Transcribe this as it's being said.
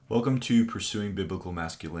Welcome to Pursuing Biblical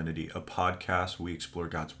Masculinity, a podcast where we explore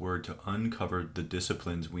God's Word to uncover the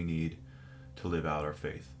disciplines we need to live out our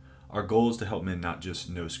faith. Our goal is to help men not just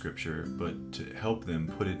know Scripture, but to help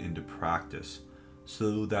them put it into practice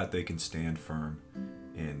so that they can stand firm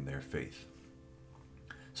in their faith.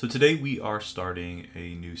 So today we are starting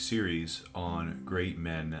a new series on great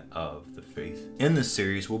men of the faith. In this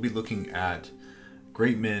series, we'll be looking at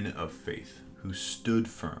great men of faith who stood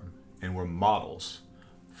firm and were models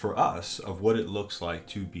for us of what it looks like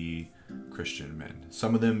to be Christian men.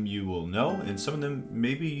 Some of them you will know, and some of them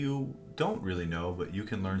maybe you don't really know, but you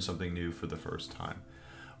can learn something new for the first time.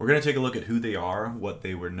 We're going to take a look at who they are, what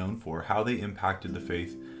they were known for, how they impacted the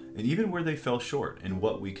faith, and even where they fell short, and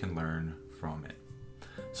what we can learn from it.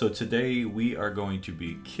 So today we are going to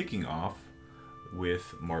be kicking off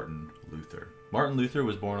with Martin Luther. Martin Luther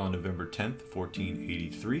was born on November 10th,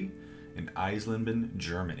 1483 in Eisleben,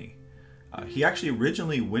 Germany. He actually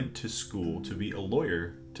originally went to school to be a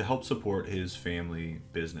lawyer to help support his family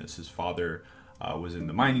business. His father was in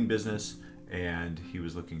the mining business and he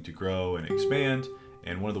was looking to grow and expand.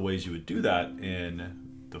 And one of the ways you would do that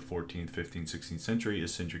in the 14th, 15th, 16th century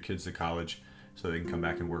is send your kids to college so they can come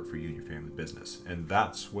back and work for you and your family business. And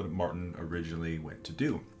that's what Martin originally went to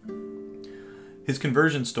do. His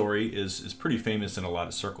conversion story is pretty famous in a lot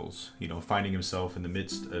of circles. You know, finding himself in the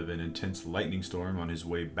midst of an intense lightning storm on his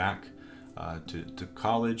way back to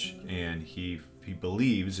college, and he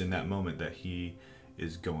believes in that moment that he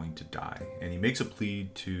is going to die, and he makes a plea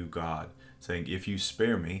to God saying, if you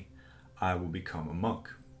spare me, I will become a monk.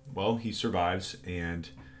 Well, he survives and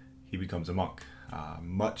he becomes a monk,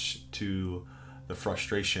 much to the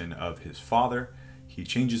frustration of his father. He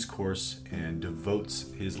changes course and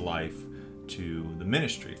devotes his life to the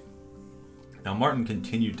ministry. Now, Martin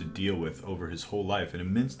continued to deal with over his whole life an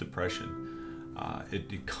immense depression.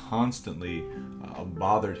 It constantly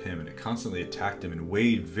bothered him, and it constantly attacked him and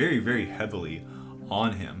weighed very, very heavily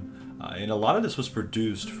on him. And a lot of this was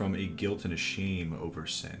produced from a guilt and a shame over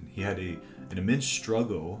sin. He had an immense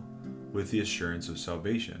struggle with the assurance of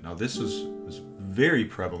salvation. Now, this was very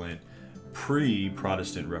prevalent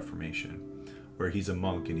pre-Protestant Reformation, where he's a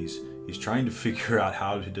monk and he's trying to figure out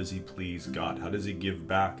how does he please God? How does he give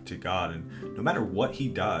back to God? And no matter what he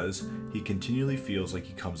does, he continually feels like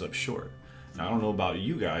he comes up short. Now, I don't know about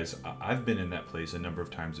you guys, I've been in that place a number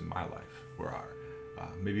of times in my life where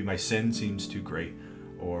maybe my sin seems too great,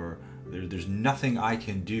 or there's nothing I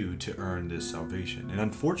can do to earn this salvation. And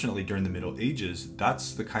unfortunately, during the Middle Ages,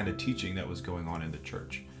 that's the kind of teaching that was going on in the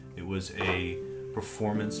church. It was a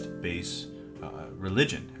performance-based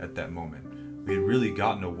religion at that moment. We had really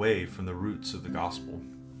gotten away from the roots of the gospel,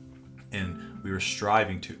 and we were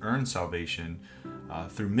striving to earn salvation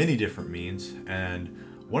through many different means. And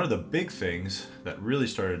one of the big things that really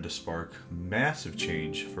started to spark massive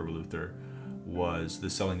change for Luther was the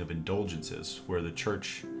selling of indulgences, where the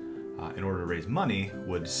church, in order to raise money,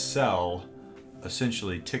 would sell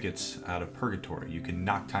essentially tickets out of purgatory. You can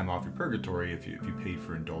knock time off your purgatory if you paid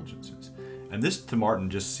for indulgences. And this to Martin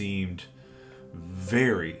just seemed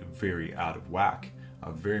very, very out of whack,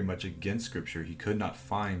 very much against Scripture. He could not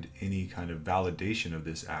find any kind of validation of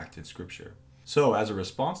this act in Scripture. So as a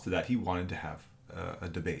response to that, he wanted to have a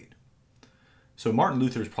debate. So Martin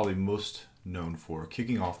Luther is probably most known for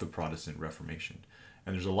kicking off the Protestant Reformation.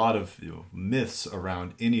 And there's a lot of myths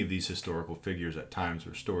around any of these historical figures at times,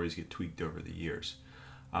 where stories get tweaked over the years.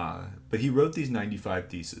 But he wrote these 95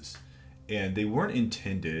 Theses, and they weren't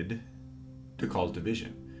intended to cause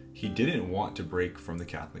division. He didn't want to break from the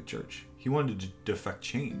Catholic Church. He wanted to effect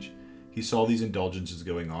change. He saw these indulgences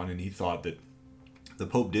going on, and he thought that the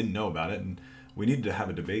Pope didn't know about it, and we needed to have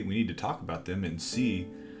a debate. We need to talk about them and see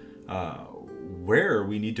where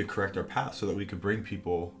we need to correct our path so that we could bring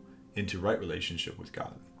people into right relationship with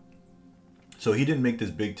God. So he didn't make this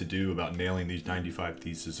big to-do about nailing these 95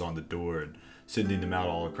 Theses on the door and sending them out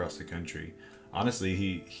all across the country. Honestly,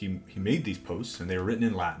 he made these posts, and they were written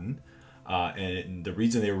in Latin. And the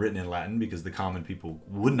reason they were written in Latin, because the common people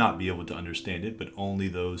would not be able to understand it, but only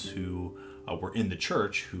those who were in the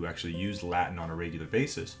church, who actually used Latin on a regular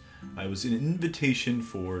basis. It was an invitation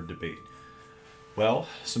for debate. Well,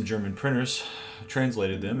 some German printers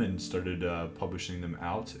translated them and started publishing them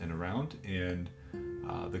out and around, and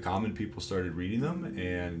the common people started reading them,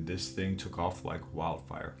 and this thing took off like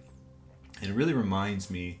wildfire. And it really reminds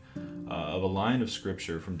me of a line of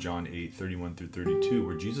scripture from John 8:31 through 32,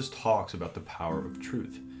 where Jesus talks about the power of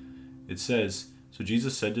truth. It says, "So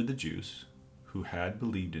Jesus said to the Jews who had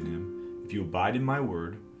believed in him, 'If you abide in my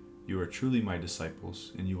word, you are truly my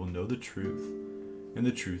disciples, and you will know the truth, and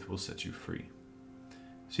the truth will set you free.'"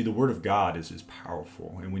 See, the word of God is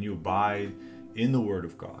powerful, and when you abide in the Word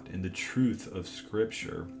of God, in the truth of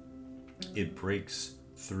Scripture, it breaks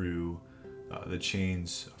through the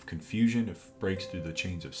chains of confusion, it breaks through the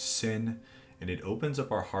chains of sin, and it opens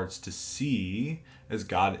up our hearts to see as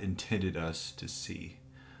God intended us to see.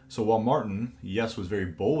 So while Martin, yes, was very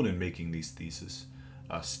bold in making these thesis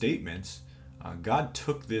statements, God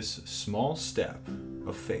took this small step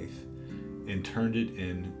of faith and turned it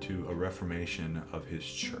into a reformation of his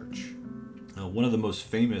church. One of the most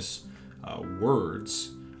famous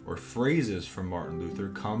words or phrases from Martin Luther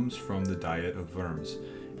comes from the Diet of Worms.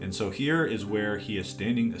 And so here is where he is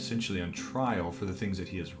standing essentially on trial for the things that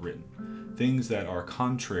he has written, things that are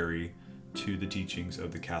contrary to the teachings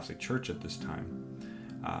of the Catholic Church at this time.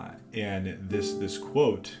 And this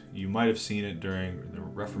quote, you might have seen it during the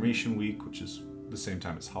Reformation Week, which is the same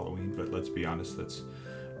time as Halloween, but let's be honest, that's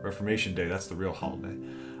Reformation Day, that's the real holiday,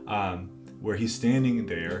 where he's standing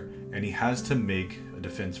there and he has to make a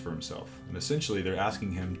defense for himself. And essentially they're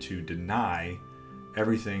asking him to deny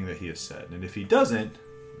everything that he has said. And if he doesn't,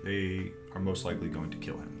 they are most likely going to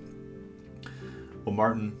kill him. Well,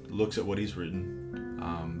 Martin looks at what he's written.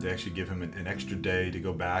 They actually give him an extra day to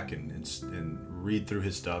go back and read through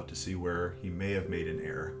his stuff to see where he may have made an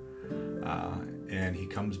error. And he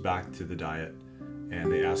comes back to the Diet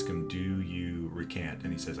and they ask him, do you recant?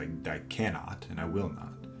 And he says, I cannot and I will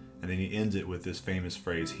not. And then he ends it with this famous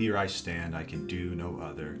phrase, here I stand, I can do no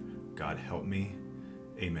other. God help me.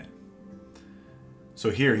 Amen. So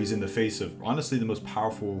here he's in the face of honestly the most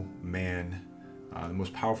powerful man, the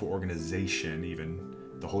most powerful organization, even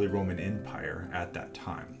the Holy Roman Empire at that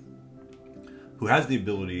time, who has the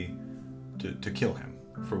ability to kill him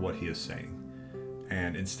for what he is saying.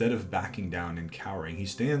 And instead of backing down and cowering, he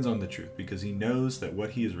stands on the truth because he knows that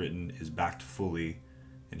what he has written is backed fully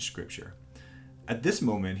in Scripture. At this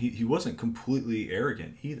moment, he wasn't completely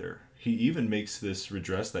arrogant either. He even makes this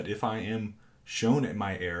redress that if I am shown at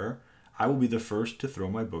my error, I will be the first to throw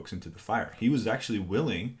my books into the fire. He was actually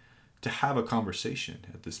willing to have a conversation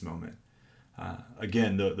at this moment.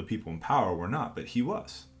 Again, the people in power were not, but he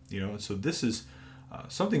was. So this is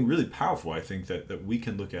something really powerful, I think, that we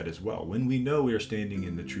can look at as well. When we know we are standing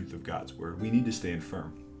in the truth of God's word, we need to stand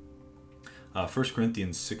firm. 1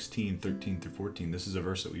 Corinthians 16, 13 through 14, this is a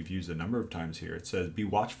verse that we've used a number of times here. It says, be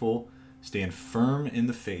watchful, stand firm in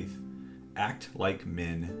the faith, act like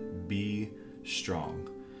men, be strong.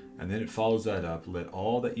 And then it follows that up, let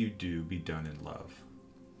all that you do be done in love.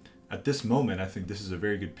 At this moment, I think this is a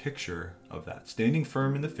very good picture of that, standing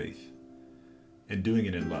firm in the faith and doing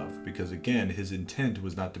it in love. Because again, his intent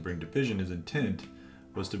was not to bring division, his intent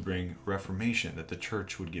was to bring reformation, that the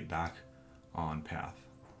church would get back on path.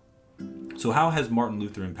 So how has Martin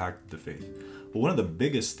Luther impacted the faith? Well, one of the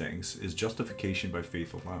biggest things is justification by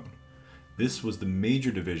faith alone. This was the major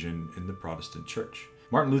division in the Protestant church.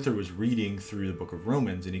 Martin Luther was reading through the book of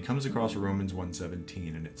Romans and he comes across Romans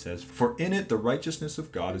 1:17 and it says, for in it the righteousness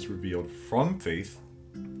of God is revealed from faith,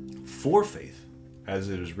 for faith, as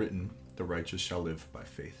it is written, the righteous shall live by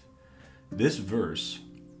faith. This verse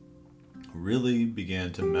really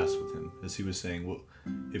began to mess with him as he was saying, well,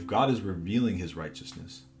 if God is revealing his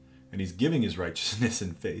righteousness, and he's giving his righteousness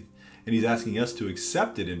in faith, and he's asking us to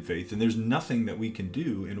accept it in faith, and there's nothing that we can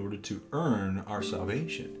do in order to earn our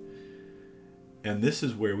salvation. And this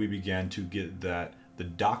is where we began to get the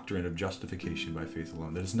doctrine of justification by faith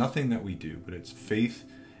alone. There's nothing that we do, but it's faith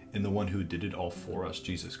in the one who did it all for us,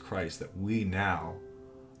 Jesus Christ, that we now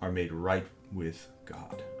are made right with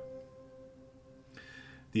God.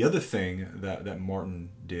 The other thing that Martin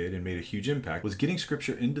did and made a huge impact was getting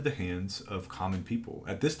Scripture into the hands of common people.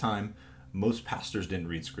 At this time, most pastors didn't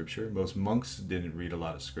read Scripture. Most monks didn't read a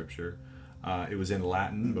lot of Scripture. It was in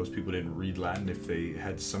Latin. Most people didn't read Latin. If they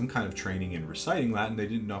had some kind of training in reciting Latin, they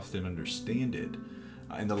didn't often understand it.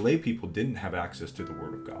 And the lay people didn't have access to the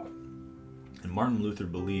Word of God. And Martin Luther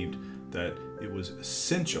believed that it was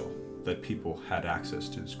essential that people had access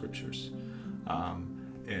to the Scriptures.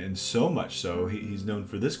 And so much so, he's known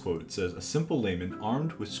for this quote. It says, a simple layman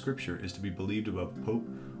armed with Scripture is to be believed above Pope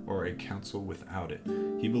or a council without it.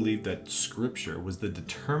 He believed that Scripture was the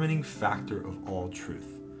determining factor of all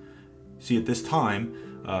truth. See, at this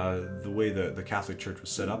time, the way the Catholic Church was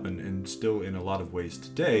set up, and still in a lot of ways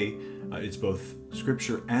today, it's both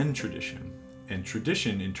Scripture and tradition. And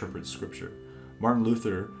tradition interprets Scripture. Martin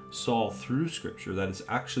Luther saw through Scripture that it's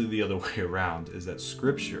actually the other way around, is that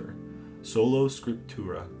Scripture, solo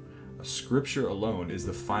scriptura, Scripture alone is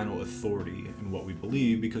the final authority in what we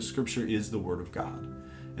believe, because Scripture is the Word of God.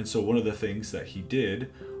 And so one of the things that he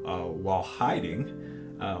did while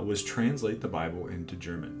hiding was translate the Bible into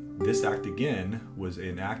German. This act, again, was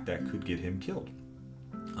an act that could get him killed.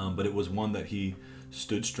 But it was one that he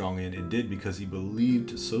stood strong in and did because he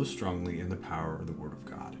believed so strongly in the power of the Word of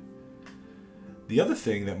God. The other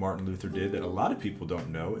thing that Martin Luther did that a lot of people don't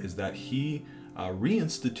know is that he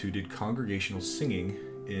reinstituted congregational singing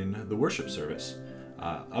in the worship service.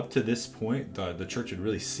 Up to this point, the church had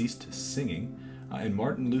really ceased singing, and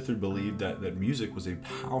Martin Luther believed that music was a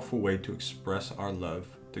powerful way to express our love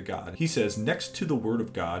to God. He says, next to the Word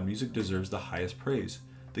of God, music deserves the highest praise.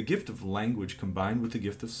 The gift of language combined with the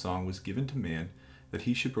gift of song was given to man that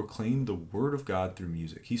he should proclaim the Word of God through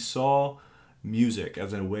music. He saw music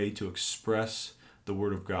as a way to express the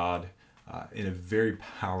Word of God in a very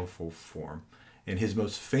powerful form. And his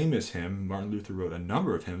most famous hymn, Martin Luther wrote a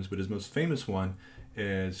number of hymns, but his most famous one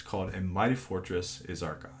is called A Mighty Fortress is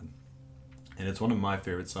Our God. And it's one of my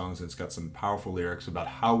favorite songs, and it's got some powerful lyrics about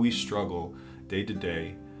how we struggle day to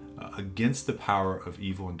day against the power of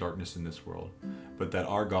evil and darkness in this world, but that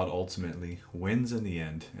our God ultimately wins in the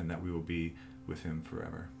end, and that we will be with him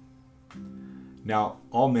forever. Now,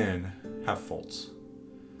 all men have faults.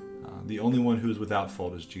 The only one who is without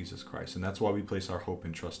fault is Jesus Christ, and that's why we place our hope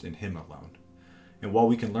and trust in him alone. And while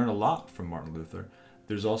we can learn a lot from Martin Luther,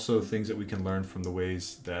 there's also things that we can learn from the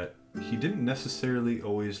ways that he didn't necessarily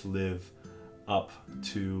always live up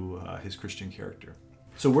to his Christian character.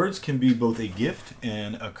 So words can be both a gift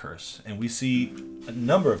and a curse, and we see a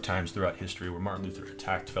number of times throughout history where Martin Luther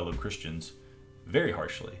attacked fellow Christians very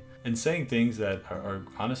harshly and saying things that are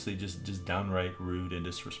honestly just downright rude and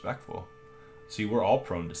disrespectful. See, we're all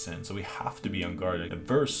prone to sin, so we have to be on guard. A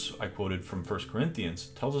verse I quoted from 1 Corinthians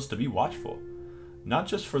tells us to be watchful, not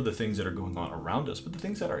just for the things that are going on around us, but the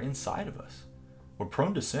things that are inside of us. We're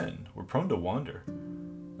prone to sin. We're prone to wander.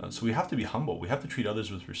 So we have to be humble. We have to treat others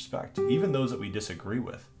with respect, even those that we disagree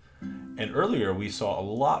with. And earlier we saw a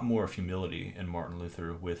lot more of humility in Martin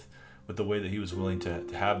Luther with the way that he was willing to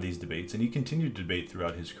have these debates, and he continued to debate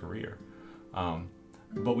throughout his career.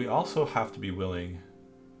 But we also have to be willing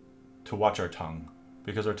to watch our tongue,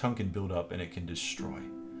 because our tongue can build up and it can destroy.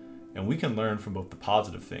 And we can learn from both the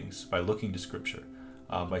positive things by looking to Scripture,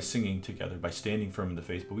 by singing together, by standing firm in the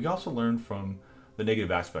faith, but we also learn from the negative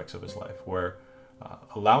aspects of his life, where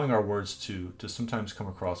allowing our words to sometimes come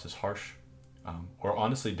across as harsh, or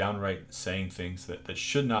honestly downright saying things that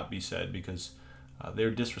should not be said because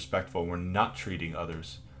they're disrespectful. We're not treating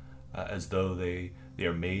others as though they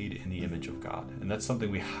are made in the image of God. And that's something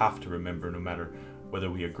we have to remember no matter whether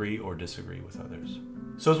we agree or disagree with others.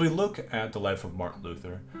 So as we look at the life of Martin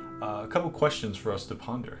Luther, a couple questions for us to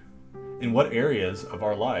ponder. In what areas of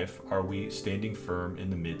our life are we standing firm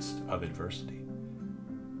in the midst of adversity?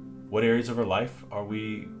 What areas of our life are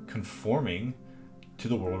we conforming to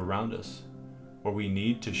the world around us, where we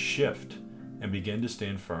need to shift and begin to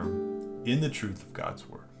stand firm in the truth of God's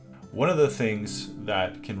Word? One of the things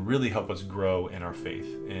that can really help us grow in our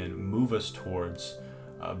faith and move us towards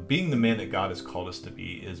being the man that God has called us to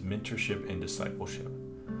be is mentorship and discipleship.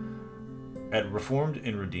 At Reformed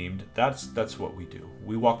and Redeemed, that's what we do.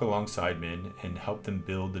 We walk alongside men and help them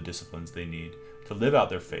build the disciplines they need to live out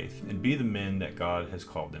their faith and be the men that God has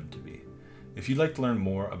called them to be. If you'd like to learn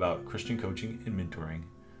more about Christian coaching and mentoring,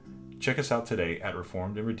 check us out today at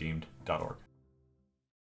reformedandredeemed.org.